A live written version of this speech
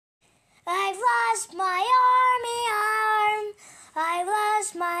lost my army arm. I've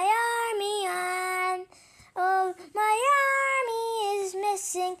lost my army arm. Oh, my army is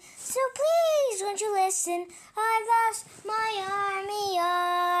missing, so please won't you listen? I've lost my army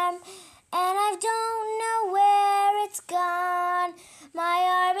arm, and I don't know where it's gone. My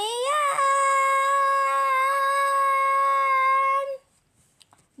army arm.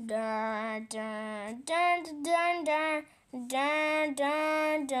 Dun, dun, dun, dun, dun, dun,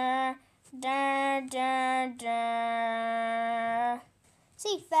 dun, dun, dun, dun, dun.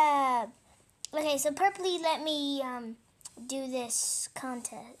 CFaB. Okay, so Purpley let me do this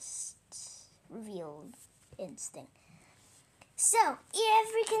contest reveal thing. So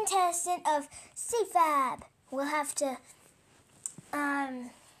every contestant of CFaB will have to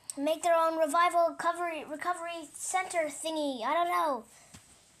make their own revival recovery center thingy. I don't know.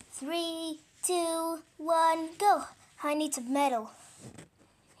 3, 2, 1, go. I need some metal.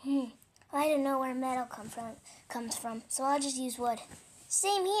 I don't know where metal comes from, so I'll just use wood.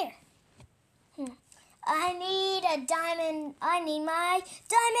 Same here. I need a diamond. I need my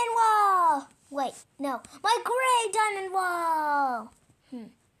diamond wall. Wait, no, my gray diamond wall.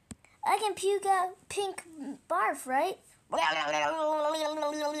 I can puke out pink barf, right?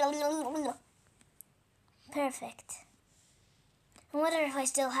 Perfect. I wonder if I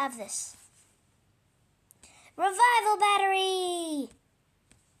still have this. Revival battery.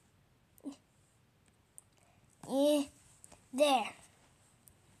 There.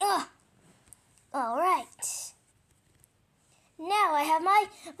 All right. Now I have my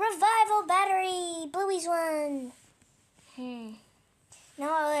revival battery, Bluey's one. Now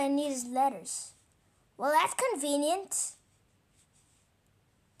all I need is letters. Well, that's convenient.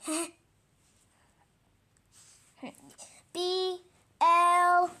 BLUEYSRECOVE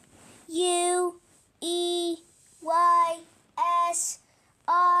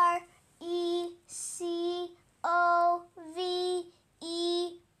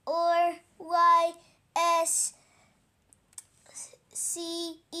or YSCENTE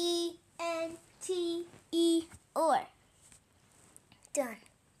or. Done.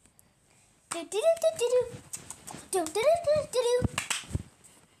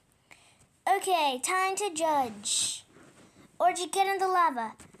 Okay, time to judge. Or to get in the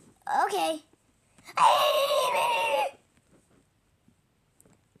lava. Okay.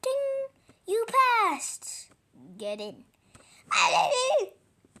 Ding! You passed. Get in.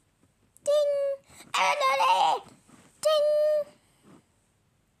 Ding! Ding!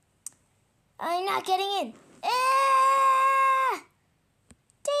 I'm not getting in.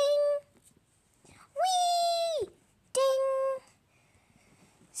 Ding! Whee! Ding!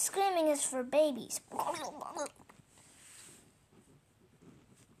 Screaming is for babies.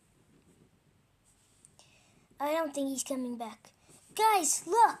 I don't think he's coming back. Guys,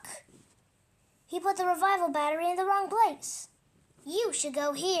 look! He put the revival battery in the wrong place. You should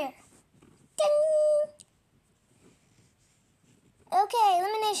go here. Ding! Okay,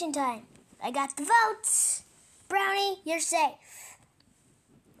 elimination time. I got the votes. Brownie, you're safe.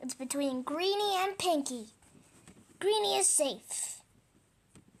 It's between Greenie and Pinky. Greenie is safe.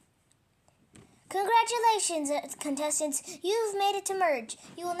 Congratulations, contestants. You've made it to merge.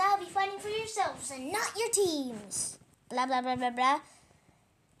 You will now be fighting for yourselves and not your teams. Blah, blah, blah, blah, blah.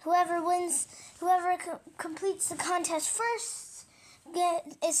 Whoever completes the contest first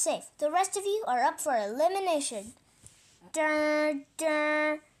is safe. The rest of you are up for elimination. Dun,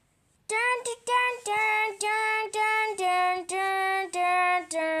 dun, dun, dun, dun, dun, dun, dun, dun, dun,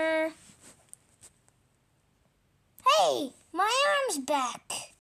 dun. Hey, my arm's back.